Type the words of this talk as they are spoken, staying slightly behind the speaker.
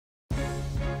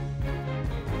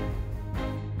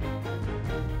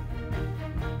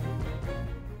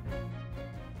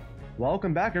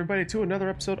Welcome back, everybody, to another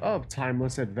episode of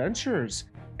Timeless Adventures.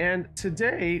 And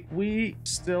today we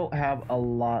still have a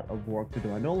lot of work to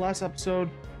do. I know last episode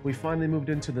we finally moved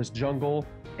into this jungle,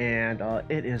 and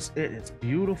it is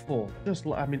beautiful. Just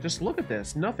look at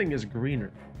this. Nothing is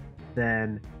greener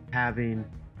than having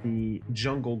the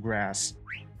jungle grass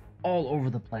all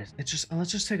over the place. It's just let's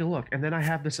just take a look. And then I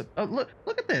have this.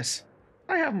 Look at this.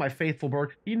 I have my faithful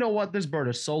bird. You know what? This bird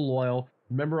is so loyal.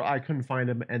 Remember, I couldn't find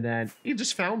him, and then he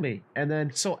just found me. And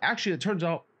then, so actually, it turns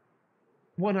out,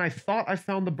 when I thought I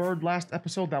found the bird last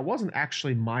episode, that wasn't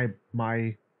actually my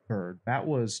bird. That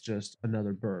was just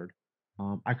another bird.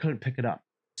 I couldn't pick it up.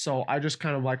 So I just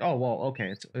kind of like, oh, well,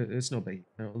 okay, it's no big.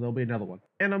 There'll be another one.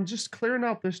 And I'm just clearing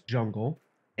out this jungle,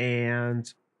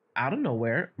 and out of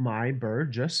nowhere, my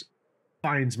bird just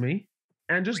finds me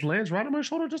and just lands right on my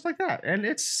shoulder just like that. And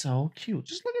it's so cute.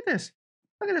 Just look at this.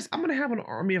 Look at this. I'm going to have an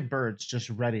army of birds just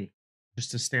ready just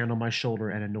to stand on my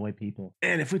shoulder and annoy people.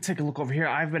 And if we take a look over here,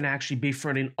 I've been actually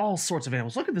befriending all sorts of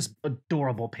animals. Look at this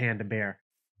adorable panda bear.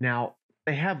 Now,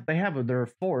 they have their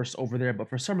forest over there, but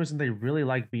for some reason they really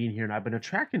like being here. And I've been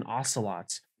attracting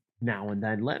ocelots now and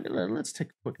then. Let's take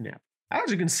a quick nap. As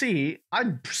you can see,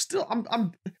 I'm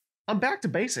back to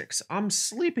basics. I'm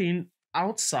sleeping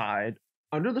outside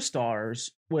under the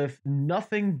stars with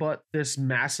nothing but this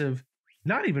massive,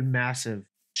 not even massive,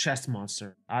 chest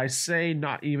monster. I say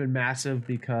not even massive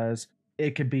because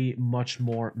it could be much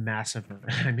more massiver.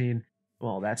 I mean,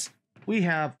 well, we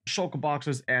have shulker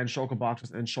boxes and shulker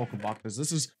boxes and shulker boxes.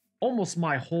 This is almost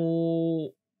my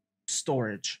whole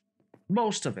storage.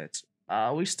 Most of it.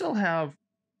 We still have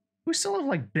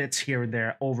like bits here and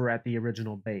there over at the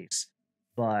original base,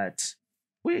 but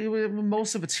we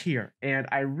most of it's here. And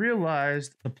I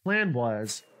realized the plan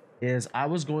is I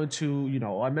was going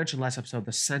to, I mentioned last episode,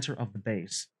 the center of the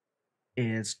base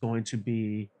is going to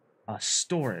be a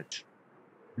storage.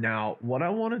 Now, what I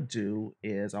want to do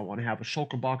is I want to have a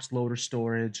shulker box loader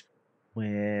storage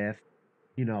with,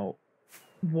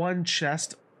 one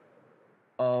chest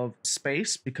of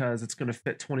space because it's going to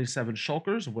fit 27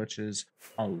 shulkers, which is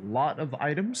a lot of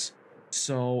items.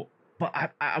 So,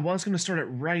 but I was going to start it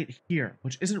right here,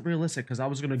 which isn't realistic because I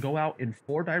was going to go out in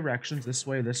 4 directions, this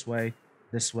way, this way,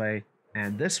 this way,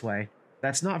 and this way.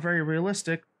 That's not very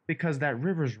realistic because that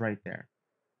river's right there.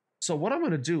 So what I'm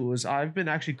going to do is I've been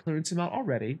actually clearing some out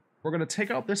already. We're going to take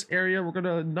out this area. We're going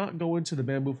to not go into the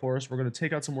bamboo forest. We're going to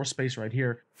take out some more space right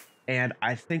here. And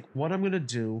I think what I'm going to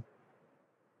do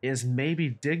is maybe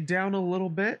dig down a little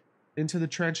bit into the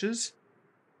trenches.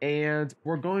 And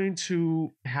we're going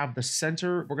to have the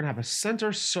center. We're going to have a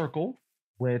center circle,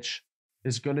 which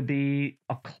is going to be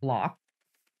a clock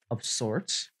of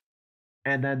sorts.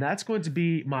 And then that's going to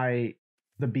be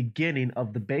the beginning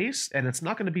of the base, and it's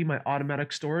not going to be my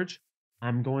automatic storage.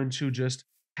 I'm going to just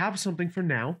have something for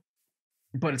now,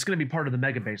 but it's going to be part of the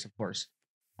mega base, of course.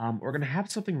 We're going to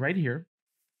have something right here,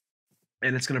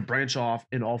 and it's going to branch off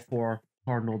in all 4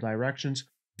 cardinal directions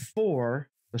for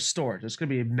the storage. It's going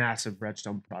to be a massive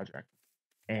redstone project.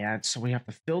 And so we have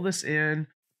to fill this in,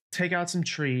 take out some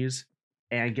trees,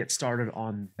 and get started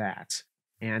on that.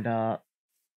 And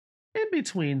in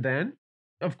between then,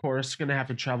 of course, going to have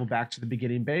to travel back to the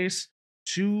beginning base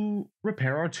to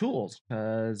repair our tools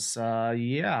because,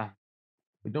 yeah,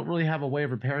 we don't really have a way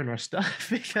of repairing our stuff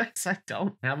because I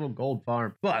don't have a gold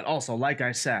farm. But also, like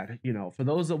I said, for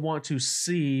those that want to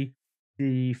see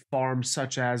the farms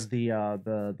such as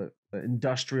the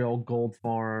industrial gold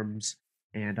farms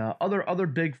and other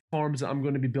big farms that I'm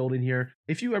going to be building here,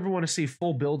 if you ever want to see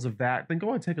full builds of that, then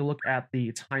go and take a look at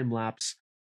the Timelapse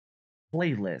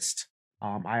playlist.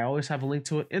 I always have a link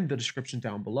to it in the description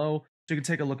down below, so you can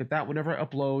take a look at that whenever I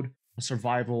upload a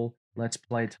survival let's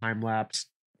play time lapse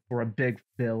or a big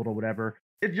build or whatever.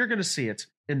 You're going to see it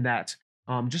in that,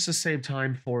 just to save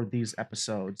time for these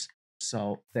episodes.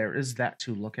 So there is that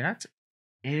to look at.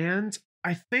 And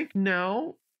I think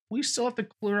now we still have to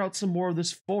clear out some more of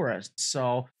this forest.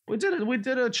 So we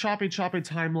did a choppy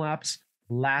time lapse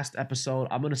last episode.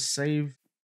 I'm going to save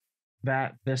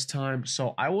that this time.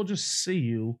 So I will just see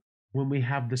you when we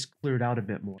have this cleared out a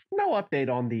bit more. No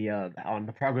update on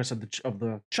the progress of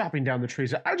the chopping down the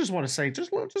trees. I just want to say,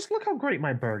 just look how great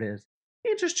my bird is.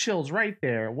 He just chills right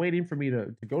there, waiting for me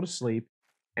to go to sleep,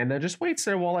 and then just waits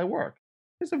there while I work.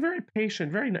 He's a very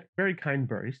patient, very kind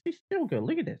bird. He's still good.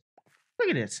 Look at this. Look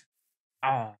at this.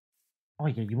 Oh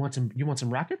yeah. You want some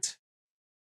rockets?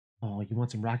 Oh, you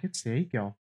want some rockets? There you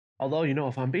go. Although,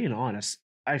 if I'm being honest,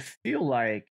 I feel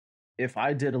like if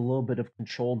I did a little bit of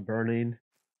controlled burning,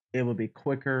 it would be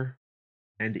quicker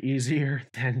and easier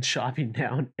than chopping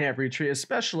down every tree,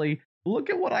 especially look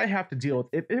at what I have to deal with.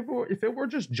 If it were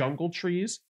just jungle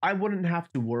trees, I wouldn't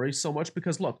have to worry so much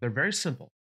because look, they're very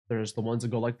simple. There's the ones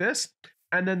that go like this,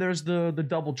 and then there's the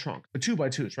double trunk, the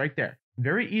 2x2s right there.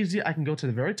 Very easy. I can go to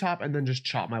the very top and then just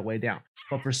chop my way down.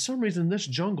 But for some reason, this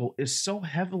jungle is so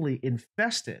heavily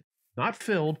infested, not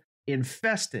filled,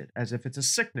 infested, as if it's a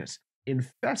sickness,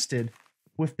 infested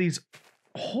with these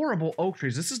horrible oak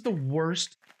trees. This is the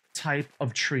worst type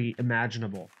of tree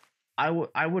imaginable. I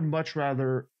would much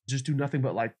rather just do nothing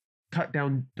but like cut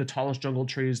down the tallest jungle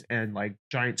trees and like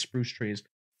giant spruce trees.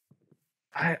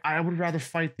 I would rather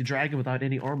fight the dragon without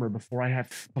any armor before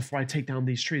I take down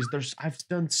these trees. I've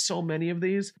done so many of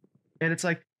these, and it's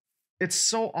like it's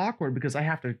so awkward because I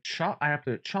have to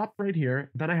chop right here,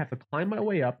 then I have to climb my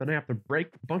way up, then I have to break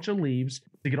a bunch of leaves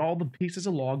to get all the pieces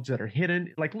of logs that are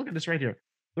hidden. Like look at this right here.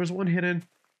 There's one hidden.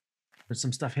 There's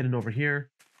some stuff hidden over here.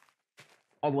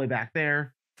 All the way back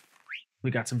there.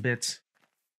 We got some bits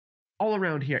all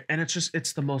around here, and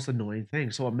it's the most annoying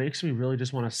thing. So it makes me really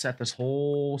just want to set this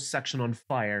whole section on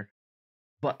fire,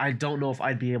 but I don't know if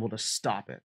I'd be able to stop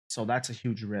it. So that's a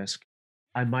huge risk.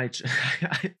 I might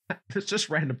it's just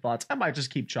random thoughts. I might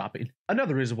just keep chopping.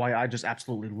 Another reason why I just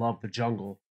absolutely love the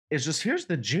jungle is just here's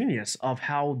the genius of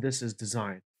how this is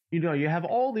designed. You know, you have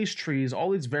all these trees,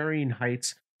 all these varying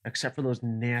heights, except for those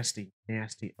nasty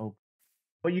oak.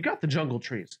 But you got the jungle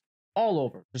trees all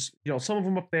over. Just, you know, some of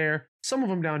them up there, some of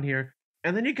them down here.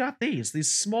 And then you got these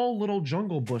small little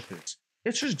jungle bushes.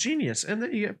 It's just genius. And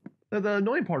then you get the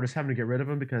annoying part is having to get rid of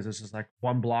them because this is like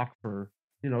one block for,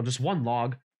 you know, just one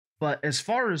log. But as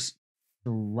far as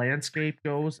the landscape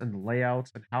goes and the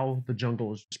layouts and how the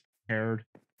jungle is just prepared,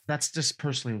 that's just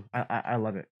personally, I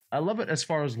love it. I love it as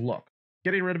far as look.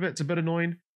 Getting rid of it's a bit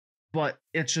annoying, but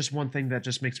it's just one thing that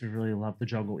just makes me really love the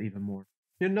jungle even more.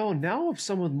 You know, now with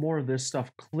some of more of this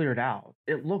stuff cleared out,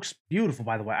 it looks beautiful,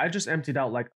 by the way. I just emptied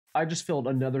out, like, I just filled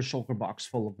another shulker box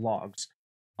full of logs.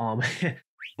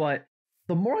 But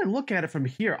the more I look at it from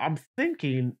here, I'm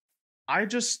thinking I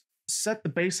just set the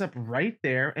base up right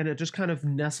there and it just kind of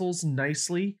nestles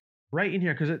nicely right in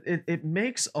here because it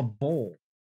makes a bowl.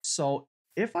 So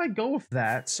if I go with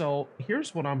that, so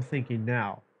here's what I'm thinking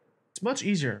now. It's much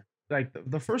easier. Like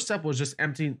the first step was just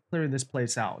clearing this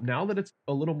place out. Now that it's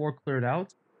a little more cleared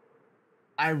out,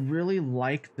 I really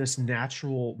like this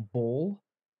natural bowl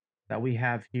that we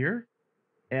have here,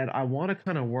 and I want to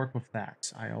kind of work with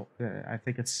that. I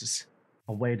think it's just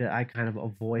a way to I kind of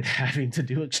avoid having to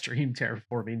do extreme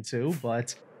terraforming too.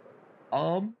 But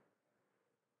um,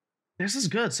 this is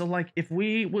good. So like if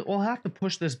we'll have to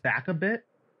push this back a bit,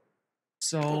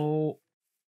 so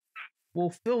we'll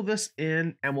fill this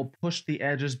in and we'll push the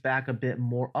edges back a bit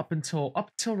more up until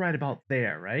right about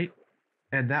there, right?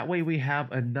 And that way we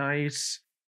have a nice,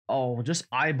 oh, just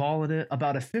eyeballing it,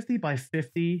 about a 50 by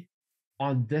 50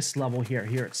 on this level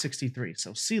here at 63,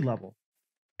 so sea level.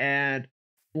 And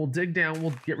we'll dig down,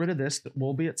 we'll get rid of this,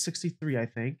 we'll be at 63, I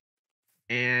think.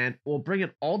 And we'll bring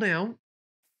it all down.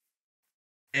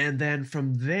 And then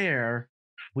from there,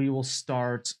 we will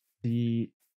start the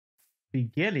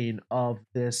beginning of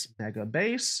this mega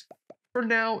base. For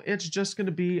now, it's just going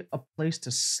to be a place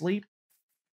to sleep.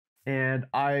 And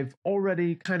I've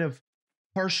already kind of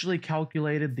partially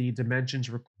calculated the dimensions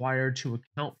required to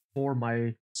account for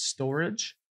my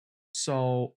storage.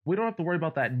 So we don't have to worry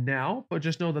about that now, but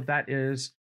just know that that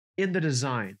is in the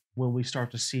design when we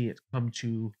start to see it come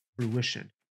to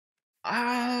fruition.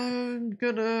 I'm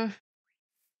gonna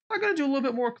do a little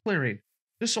bit more clearing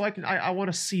just so I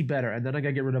want to see better, and then I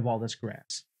gotta get rid of all this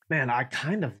grass. Man, I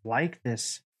kind of like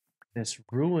this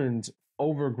ruined,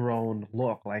 overgrown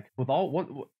look. Like with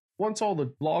once all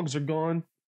the logs are gone,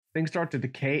 things start to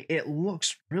decay. It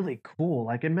looks really cool.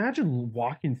 Like imagine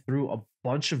walking through a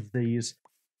bunch of these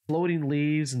floating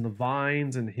leaves and the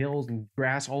vines and hills and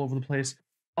grass all over the place.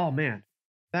 Oh man,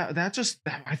 I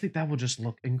think that would just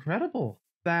look incredible.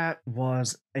 That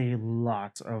was a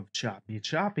lot of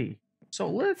choppy. So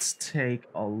let's take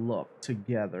a look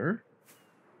together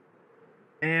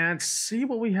and see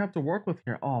what we have to work with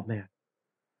here. Oh man,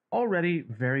 already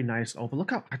very nice. Oh, but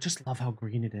look how I just love how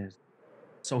green it is.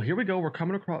 So here we go. We're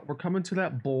coming to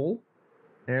that bowl.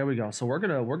 There we go. So we're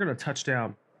gonna touch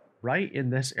down right in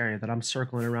this area that I'm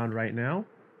circling around right now.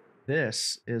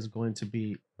 This is going to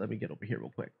be. Let me get over here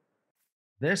real quick.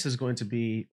 This is going to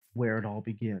be where it all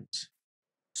begins.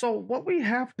 So what we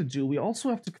have to do, we also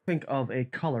have to think of a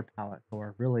color palette,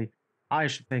 or really, I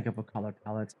should think of a color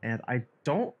palette, and I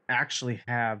don't actually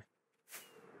have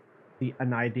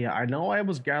an idea. I know I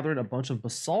was gathering a bunch of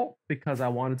basalt because I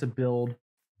wanted to build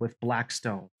with black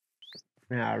stone.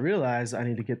 Now I realize I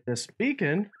need to get this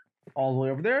beacon all the way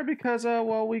over there because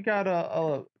well, we got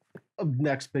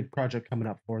next big project coming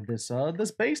up for this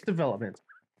base development.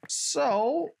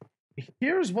 So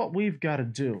here's what we've got to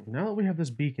do. Now that we have this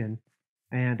beacon,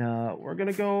 and we're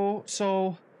gonna go.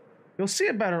 So you'll see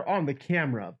it better on the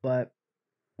camera, but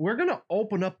we're gonna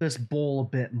open up this bowl a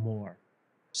bit more.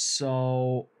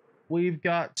 So we've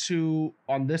got to,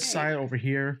 on this side over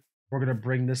here, we're gonna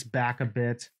bring this back a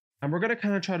bit, and we're gonna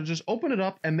kind of try to just open it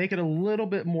up and make it a little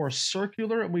bit more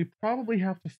circular, and we probably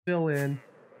have to fill in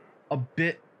a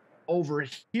bit over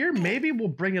here. Maybe we'll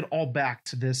bring it all back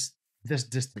to this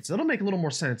distance. It'll make a little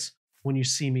more sense when you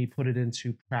see me put it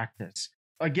into practice.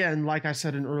 Again, like I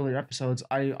said in earlier episodes,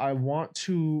 I want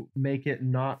to make it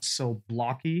not so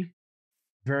blocky.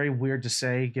 Very weird to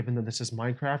say, given that this is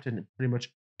Minecraft and pretty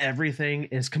much everything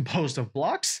is composed of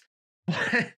blocks.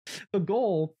 But the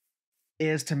goal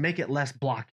is to make it less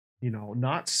blocky,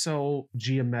 not so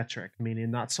geometric,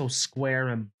 meaning not so square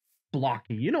and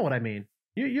blocky. You know what I mean?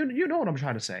 You know what I'm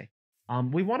trying to say.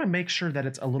 We want to make sure that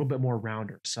it's a little bit more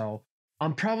rounder. So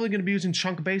I'm probably going to be using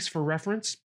chunk base for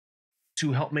reference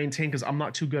to help maintain, because I'm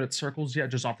not too good at circles yet,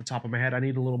 just off the top of my head. I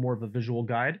need a little more of a visual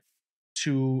guide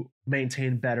to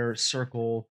maintain better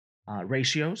circle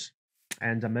ratios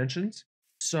and dimensions.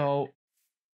 So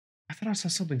I thought I saw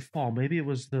something fall. Maybe it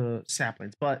was the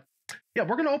saplings. But yeah,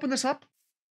 we're going to open this up,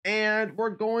 and we're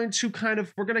going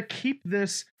to keep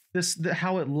this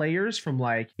how it layers from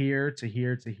like here to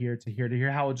here to here to here to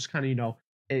here, how it just kind of,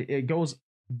 it goes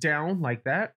down like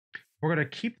that. We're going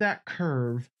to keep that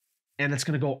curve, and it's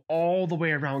going to go all the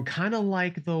way around, kind of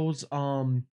like those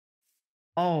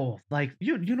like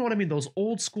you know what I mean, those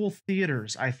old school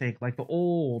theaters, I think, like the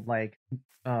old like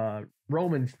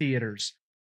Roman theaters,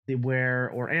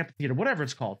 or amphitheater, whatever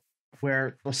it's called,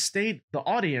 where the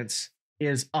audience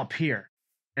is up here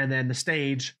and then the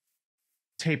stage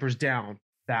tapers down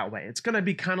that way. It's gonna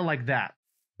be kind of like that,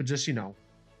 but just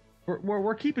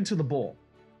we're keeping to the bowl.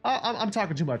 I'm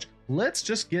talking too much. Let's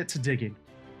just get to digging.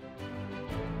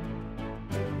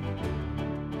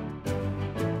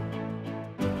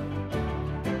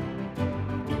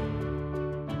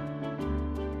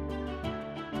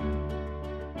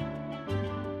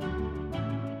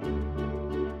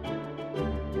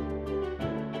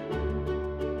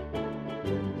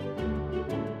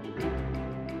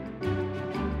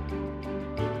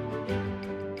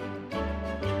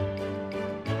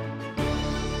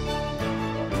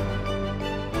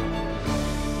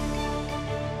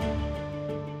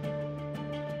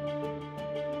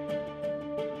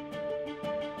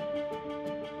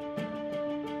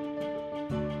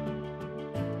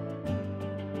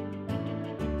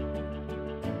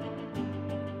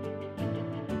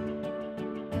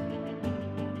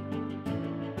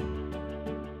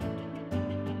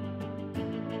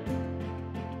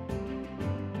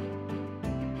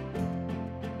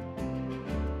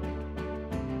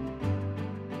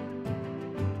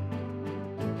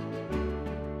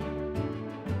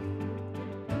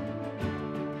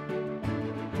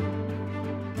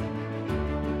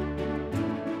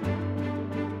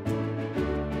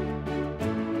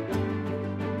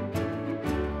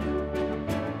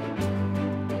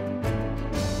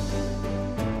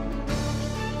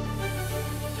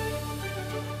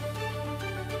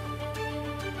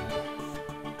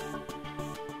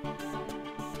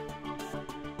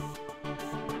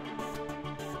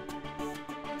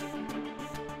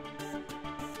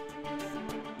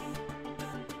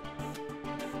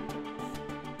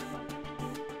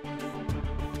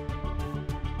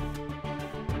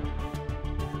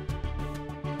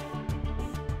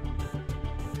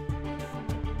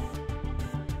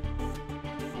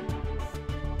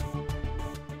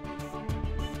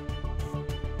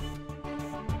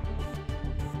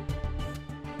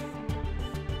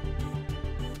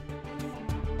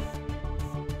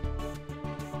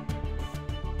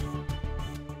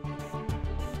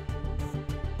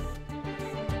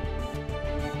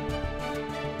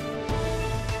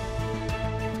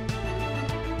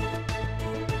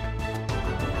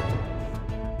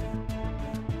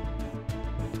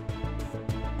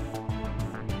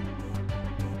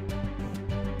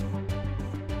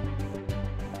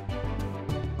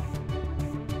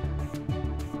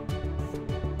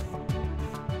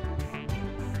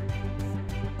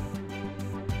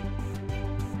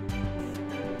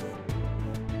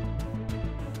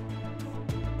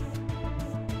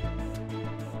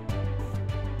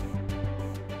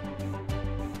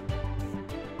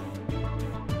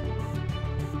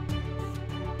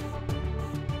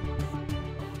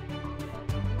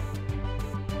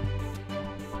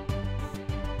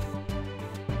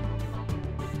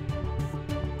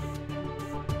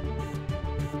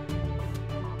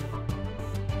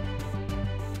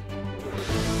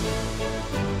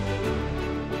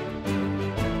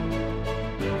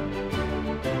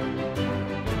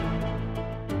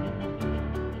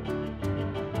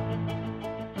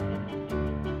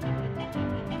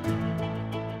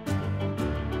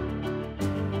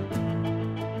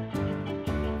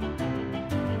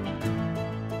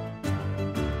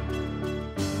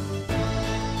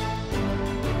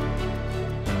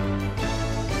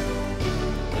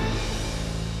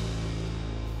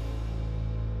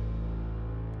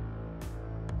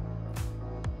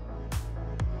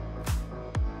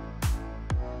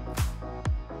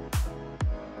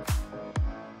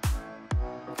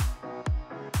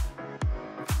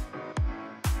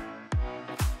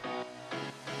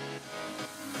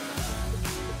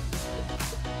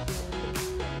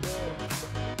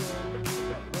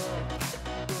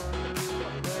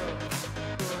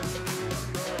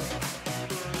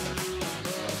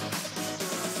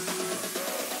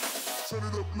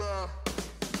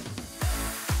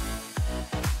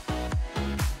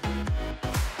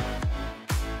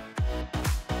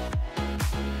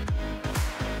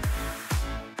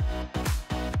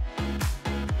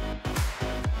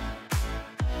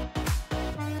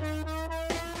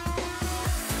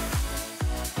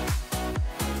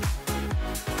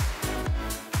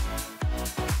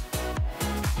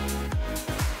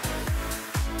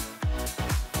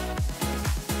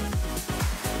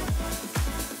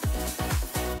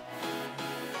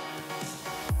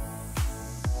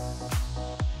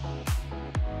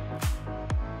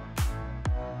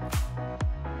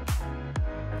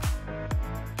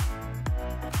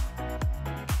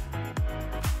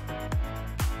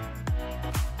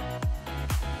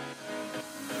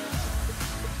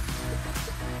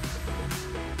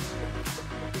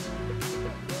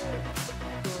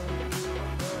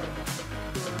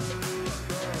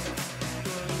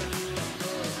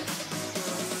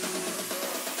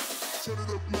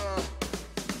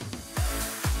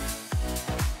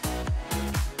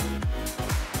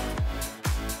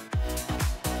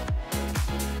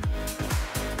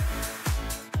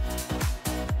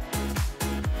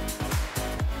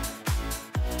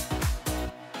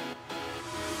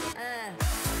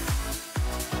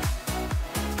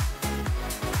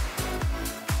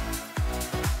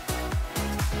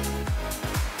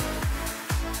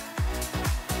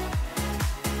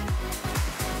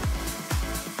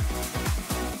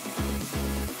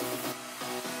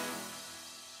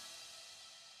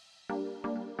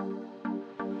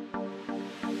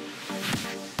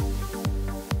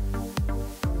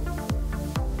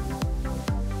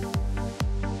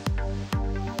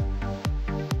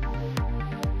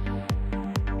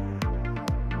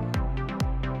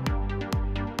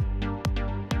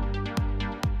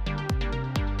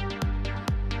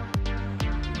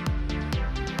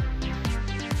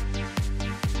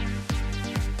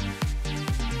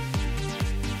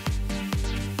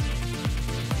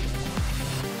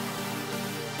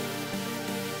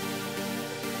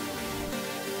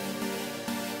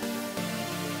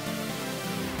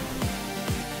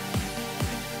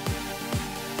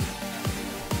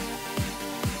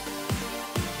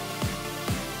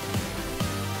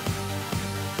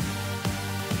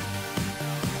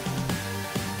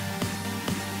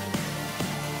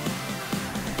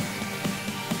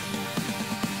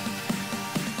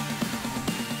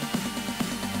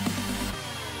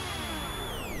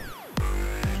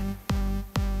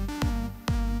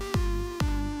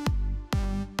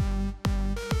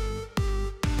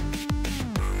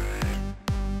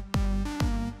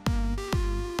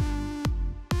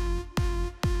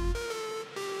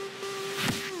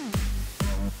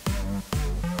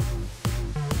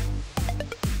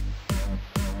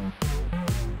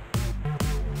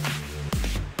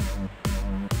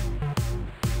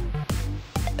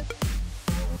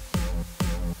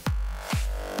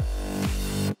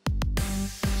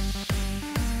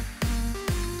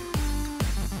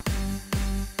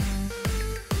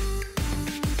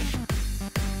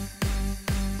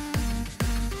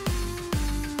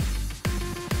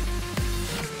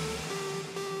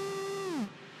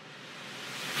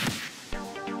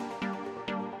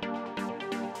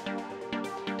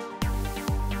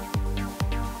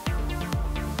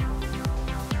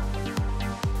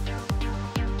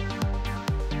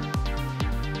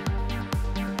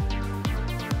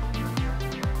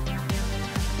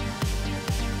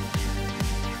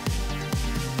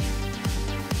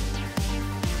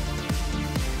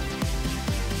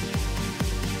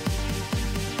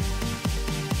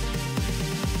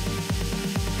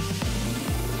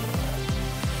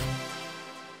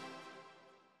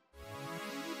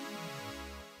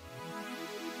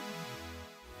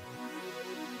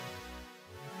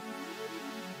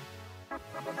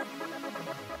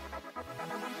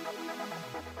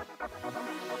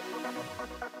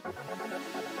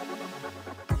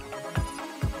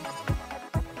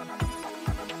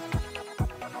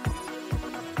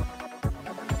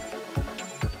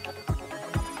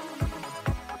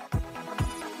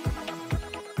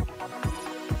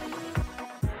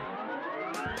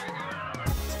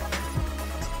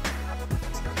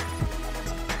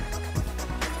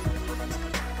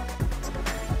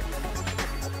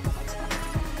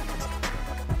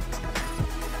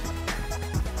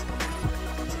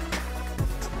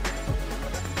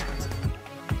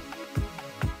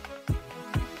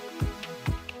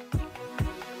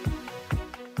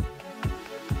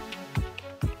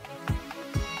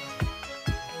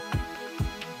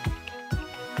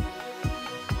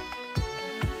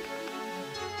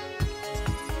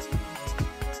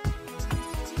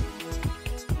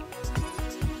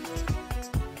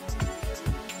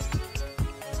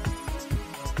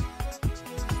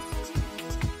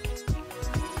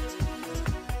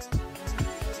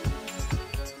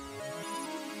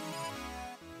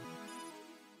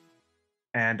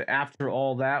 And after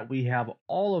all that, we have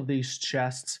all of these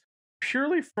chests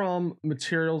purely from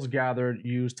materials gathered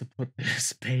used to put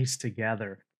this base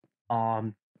together.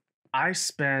 Um, I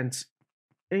spent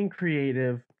in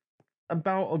creative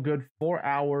about a good 4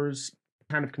 hours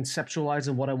kind of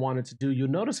conceptualizing what I wanted to do. You'll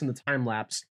notice in the time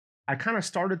lapse, I kind of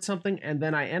started something and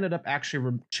then I ended up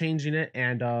actually changing it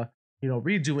and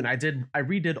redoing. I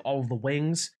redid all of the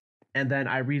wings and then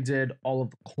I redid all of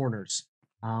the corners.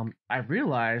 I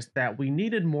realized that we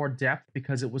needed more depth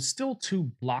because it was still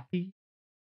too blocky.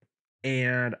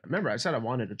 And remember, I said I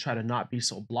wanted to try to not be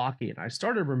so blocky. And I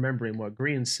started remembering what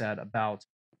Green said about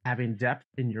having depth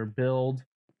in your build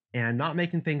and not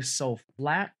making things so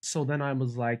flat. So then I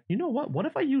was like, you know what? What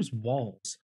if I use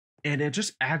walls? and it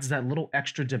just adds that little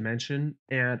extra dimension.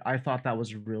 And I thought that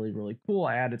was really, really cool.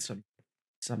 I added some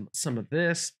of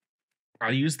this. I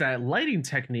used that lighting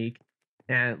technique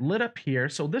and lit up here.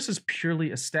 So this is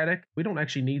purely aesthetic. We don't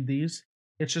actually need these.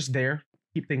 It's just there,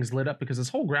 keep things lit up, because this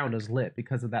whole ground is lit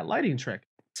because of that lighting trick.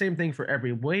 Same thing for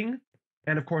every wing,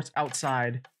 and of course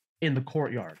outside in the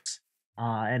courtyards.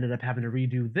 I ended up having to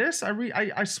redo this.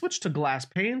 I switched to glass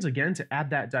panes again to add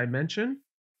that dimension,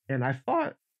 and I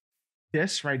thought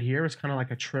this right here is kind of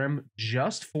like a trim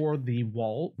just for the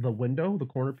wall, the window, the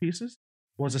corner pieces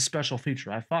was a special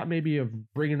feature. I thought maybe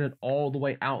of bringing it all the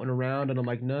way out and around, and I'm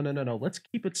like, no, no, no, no. Let's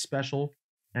keep it special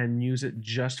and use it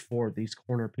just for these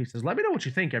corner pieces. Let me know what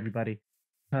you think, everybody,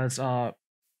 because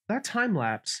that time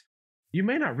lapse, you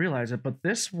may not realize it, but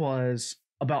this was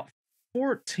about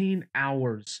 14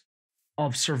 hours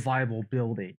of survival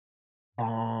building.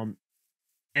 And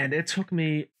it took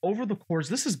me over the course.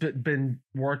 This has been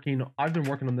working. I've been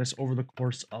working on this over the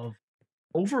course of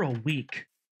over a week,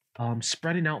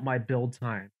 spreading out my build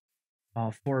time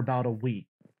for about a week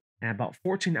and about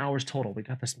 14 hours total. We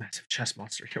got this massive chest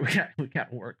monster here. We got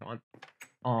to work on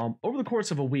over the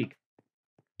course of a week.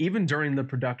 Even during the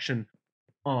production,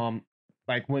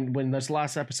 like when this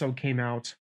last episode came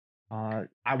out,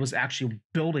 I was actually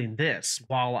building this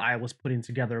while I was putting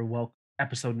together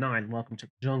episode 9, Welcome to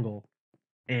the Jungle,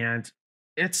 and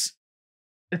it's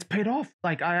paid off.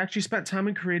 Like, I actually spent time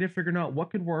in creative figuring out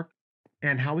what could work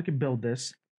and how we could build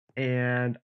this,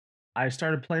 and I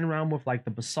started playing around with like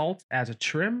the basalt as a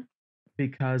trim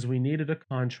because we needed a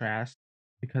contrast,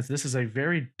 because this is a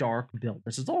very dark build.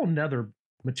 This is all nether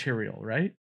material,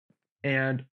 right?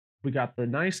 And we got the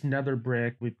nice nether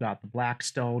brick, we've got the black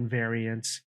stone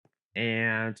variants,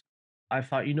 and I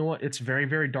thought, you know what, it's very,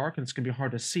 very dark and it's gonna be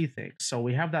hard to see things. So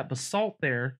we have that basalt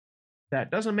there that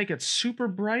doesn't make it super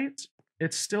bright.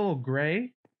 It's still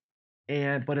gray,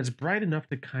 but it's bright enough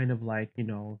to kind of like,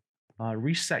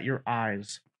 reset your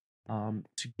eyes,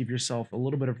 to give yourself a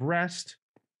little bit of rest.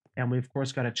 And we of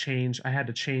course got to change. I had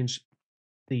to change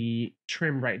the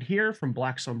trim right here from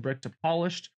black stone brick to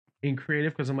polished in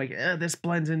creative, because I'm like, this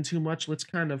blends in too much. Let's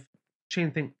kind of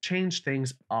change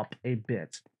things up a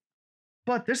bit.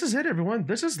 But this is it, everyone.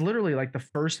 This is literally like the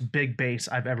first big base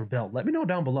I've ever built. Let me know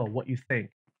down below what you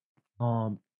think.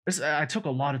 I took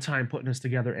a lot of time putting this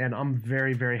together, and I'm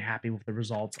very, very happy with the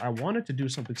results. I wanted to do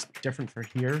something different for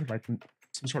here, like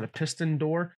some sort of piston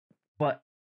door, but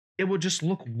it would just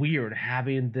look weird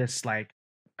having this, like,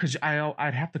 because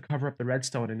I'd have to cover up the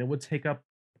redstone, and it would take up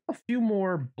a few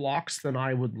more blocks than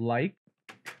I would like,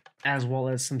 as well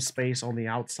as some space on the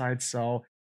outside. So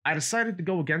I decided to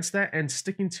go against that and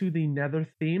sticking to the nether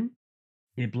theme.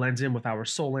 It blends in with our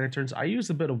soul lanterns. I used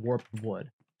a bit of warped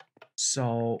wood.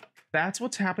 So that's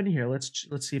what's happening here. Let's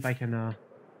see if I can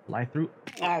fly through.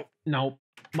 Oh, no.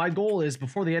 My goal is,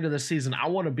 before the end of the season, I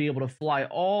want to be able to fly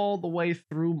all the way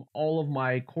through all of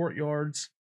my courtyards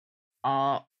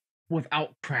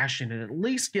without crashing, and at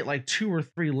least get like 2 or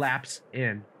 3 laps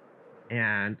in.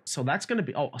 And so that's going to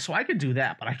be, so I could do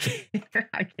that, but I can't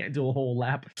I can't do a whole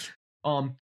lap.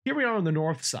 Here we are on the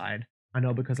north side. I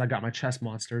know, because I got my chest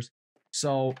monsters.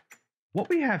 So what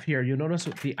we have here, you'll notice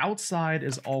the outside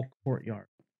is all courtyard.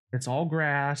 It's all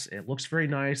grass. It looks very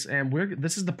nice, and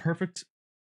this is the perfect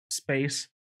space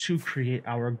to create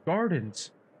our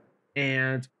gardens.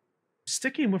 And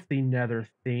sticking with the nether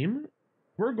theme,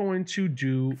 we're going to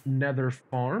do nether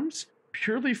farms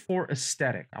purely for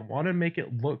aesthetic. I want to make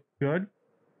it look good.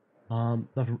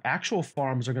 The actual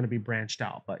farms are going to be branched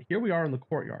out, but here we are in the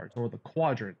courtyards, or the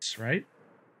quadrants, right?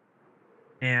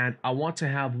 And I want to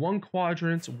have one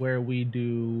quadrant where we're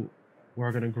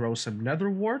going to grow some nether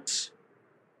warts,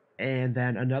 and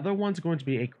then another one's going to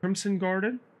be a crimson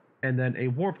garden, and then a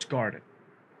warped garden.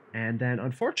 And then,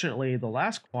 unfortunately, the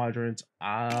last quadrant,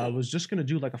 I was just going to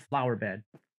do like a flower bed,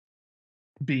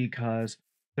 because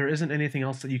there isn't anything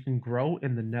else that you can grow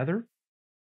in the nether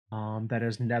that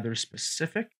is nether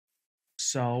specific.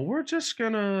 So we're just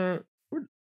gonna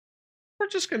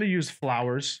use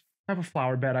flowers. Have a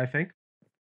flower bed, I think.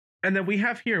 And then we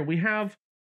have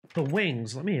the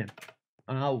wings. Let me in.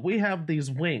 We have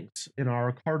these wings in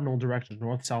our cardinal direction,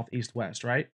 north, south, east, west,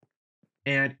 right?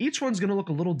 And each one's gonna look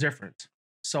a little different.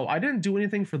 So I didn't do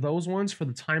anything for those ones for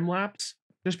the time lapse,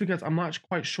 just because I'm not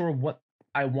quite sure what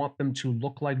I want them to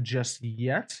look like just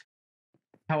yet.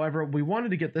 However, we wanted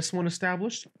to get this one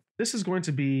established. This is going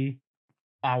to be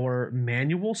our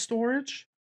manual storage.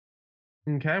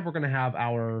 Okay, we're going to have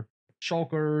our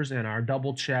shulkers and our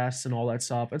double chests and all that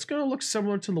stuff. It's going to look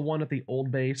similar to the one at the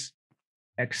old base,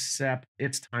 except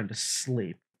it's time to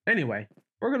sleep. Anyway,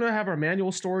 we're going to have our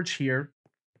manual storage here,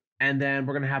 and then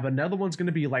we're going to have another one's going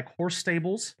to be like horse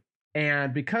stables,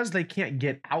 And because they can't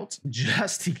get out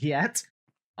just yet,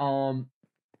 um,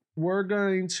 we're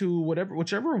going to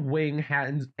whichever wing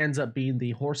ends up being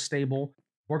the horse stable,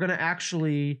 we're gonna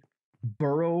actually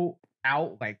burrow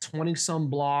out like 20 some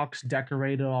blocks,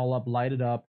 decorate it all up, light it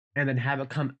up, and then have it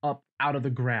come up out of the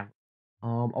ground,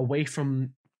 away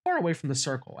from far away from the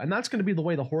circle. And that's gonna be the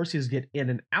way the horses get in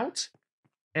and out.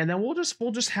 And then we'll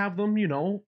just have them,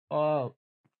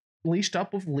 leashed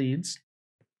up with leads.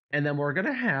 And then we're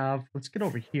gonna have, let's get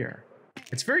over here.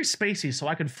 It's very spacey, so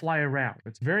I can fly around.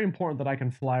 It's very important that I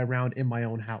can fly around in my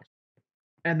own house.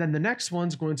 And then the next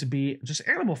one's going to be just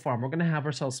animal farm. We're gonna have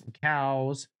ourselves some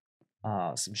cows,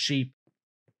 some sheep,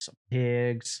 some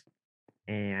pigs,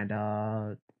 and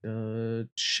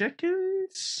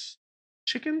chickens.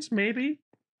 Chickens, maybe.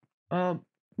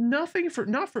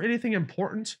 Not for anything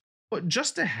important, but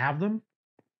just to have them.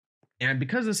 And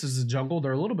because this is a jungle,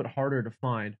 they're a little bit harder to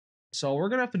find. So we're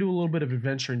gonna have to do a little bit of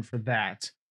adventuring for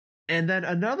that. And then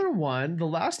another one, the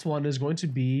last one is going to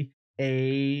be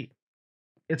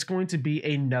it's going to be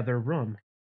a nether room.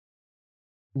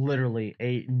 Literally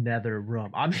a nether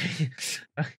room. I mean,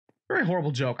 very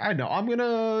horrible joke. I know. I'm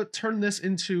gonna turn this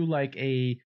into like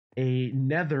a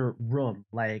nether room,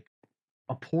 like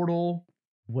a portal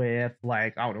with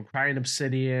like, I don't know, crying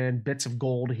obsidian, bits of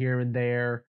gold here and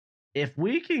there. If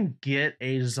we can get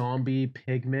a zombie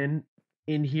pigman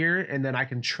in here and then I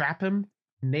can trap him,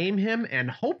 name him,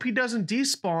 and hope he doesn't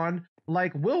despawn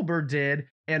like Wilbur did,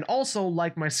 and also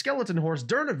like my skeleton horse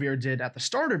Durnavir did at the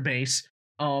starter base.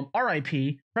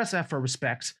 RIP, press F for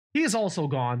respects. He is also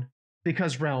gone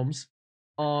because realms.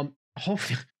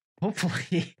 Hopefully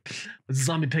the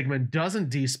zombie pigman doesn't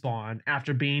despawn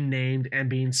after being named and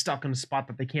being stuck in a spot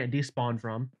that they can't despawn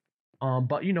from.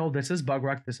 But this is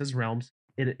Bugwreck, this is realms.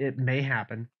 It may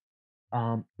happen.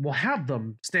 We'll have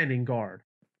them standing guard.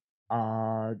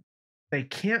 They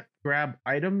can't grab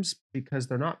items because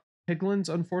they're not piglins,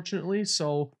 unfortunately.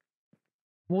 So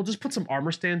we'll just put some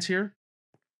armor stands here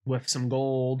with some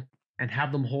gold and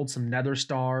have them hold some nether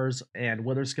stars and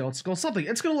wither skeleton, something.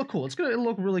 It's gonna look cool. It'll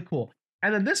look really cool.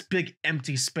 And then this big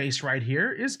empty space right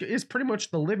here is pretty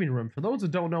much the living room. For those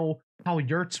that don't know how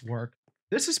yurts work,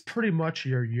 this is pretty much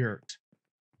your yurt.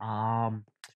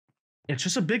 It's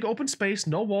just a big open space,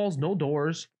 no walls, no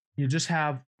doors. You just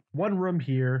have one room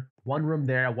here, one room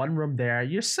there, one room there.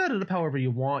 You set it up however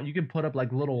you want. You can put up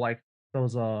like little like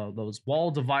those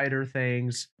wall divider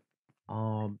things.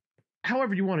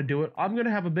 However you want to do it. I'm gonna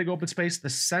have a big open space. The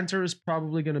center is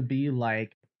probably gonna be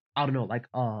like, I don't know, like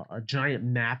a giant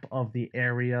map of the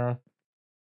area,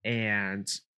 and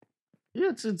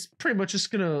it's pretty much just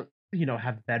gonna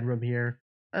have bedroom here.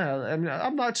 I mean,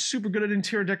 I'm not super good at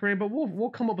interior decorating, but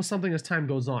we'll come up with something as time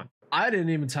goes on. I didn't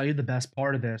even tell you the best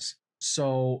part of this.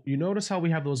 So you notice how we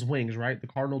have those wings, right? The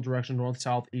cardinal direction, north,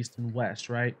 south, east, and west,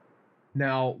 right?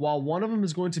 Now, while one of them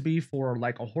is going to be for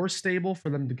like a horse stable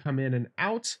for them to come in and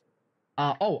out.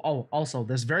 Also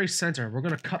this very center, we're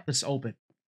gonna cut this open,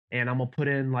 and I'm gonna put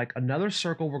in like another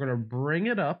circle. We're gonna bring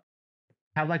it up,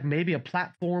 have like maybe a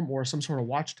platform or some sort of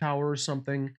watchtower or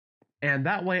something. And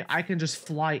that way I can just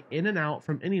fly in and out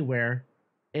from anywhere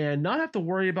and not have to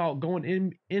worry about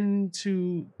going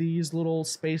into these little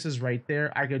spaces right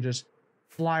there. I could just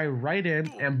fly right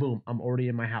in and boom, I'm already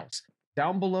in my house.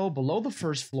 Down below the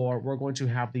first floor, we're going to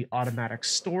have the automatic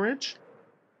storage.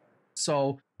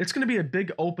 So it's going to be a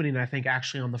big opening, I think,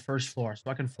 actually on the first floor. So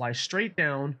I can fly straight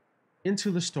down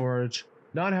into the storage,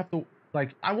 not have to,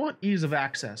 like, I want ease of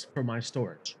access for my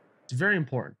storage. It's very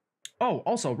important. Oh,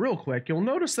 also, real quick, you'll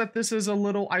notice that this is a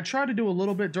little, I tried to do a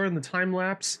little bit during the time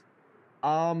lapse.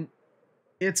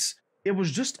 It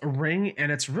was just a ring,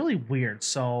 and it's really weird.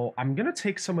 So I'm gonna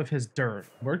take some of his dirt.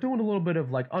 We're doing a little bit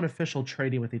of like unofficial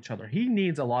trading with each other. He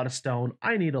needs a lot of stone.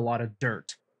 I need a lot of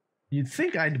dirt. You'd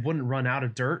think I wouldn't run out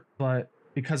of dirt, but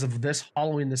because of this,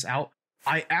 hollowing this out,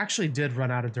 I actually did run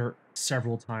out of dirt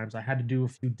several times. I had to do a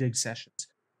few dig sessions.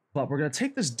 But we're gonna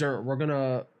take this dirt. We're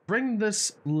gonna bring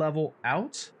this level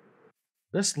out.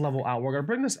 We're gonna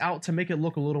bring this out to make it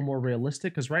look a little more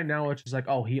realistic, because right now it's just like,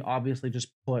 oh, he obviously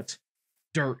just put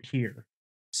dirt here.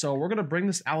 So we're gonna bring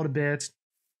this out a bit.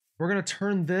 We're gonna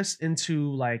turn this into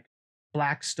like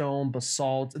black stone,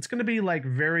 basalt. It's gonna be like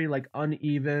very like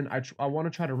uneven. I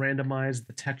want to try to randomize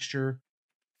the texture.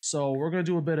 So we're gonna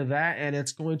do a bit of that, and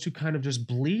it's going to kind of just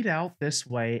bleed out this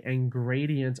way and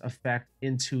gradient effect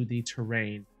into the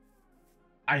terrain.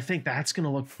 I think that's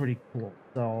gonna look pretty cool.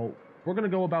 So we're gonna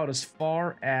go about as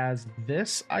far as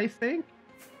this, I think.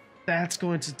 That's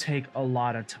going to take a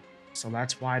lot of time. So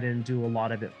that's why I didn't do a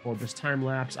lot of it for this time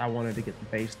lapse. I wanted to get the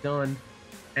base done,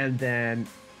 and then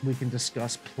we can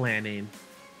discuss planning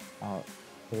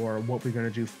for what we're going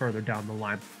to do further down the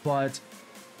line. But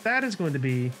that is going to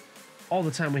be all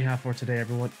the time we have for today,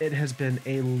 everyone. It has been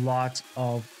a lot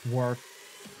of work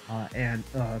and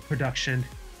production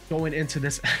going into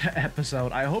this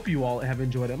episode. I hope you all have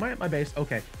enjoyed it. My base,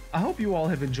 okay. I hope you all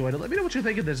have enjoyed it. Let me know what you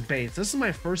think of this base. This is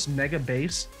my first mega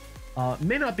base.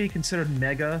 May not be considered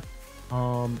mega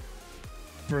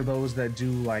for those that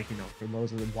do, like, you know, for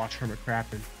those that watch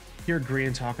Hermitcraft and hear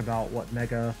Green talk about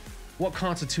what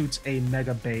constitutes a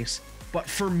mega base. But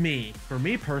for me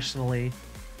personally,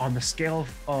 on the scale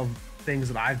of things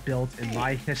that I've built in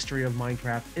my history of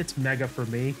Minecraft, it's mega for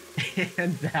me,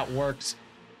 and that works.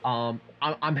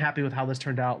 I'm happy with how this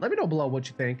turned out. Let me know below what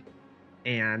you think,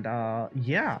 and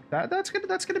yeah, that's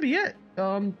gonna be it.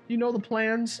 You know the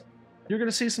plans. You're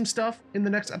gonna see some stuff in the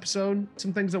next episode,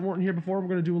 some things that weren't here before. We're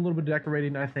gonna do a little bit of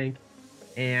decorating, I think,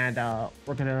 and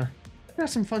we're gonna have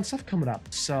some fun stuff coming up.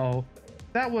 So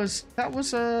that was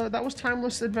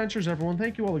Timeless Adventures, everyone.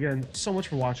 Thank you all again so much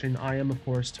for watching. I am, of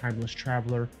course, Timeless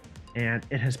Traveler, and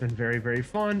it has been very, very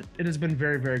fun. It has been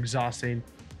very, very exhausting.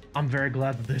 I'm very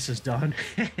glad that this is done,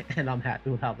 and I'm happy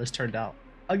with how this turned out.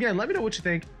 Again, let me know what you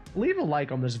think. Leave a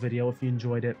like on this video if you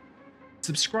enjoyed it.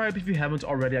 Subscribe if you haven't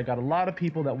already. I got a lot of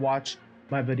people that watch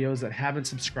my videos that haven't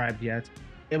subscribed yet.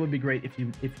 It would be great if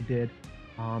you did.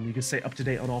 You can stay up to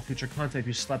date on all future content if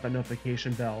you slap that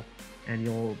notification bell, and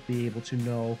you'll be able to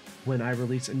know when I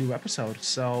release a new episode.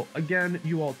 So again,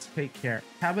 you all take care.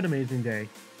 Have an amazing day,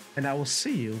 and I will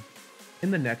see you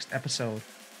in the next episode.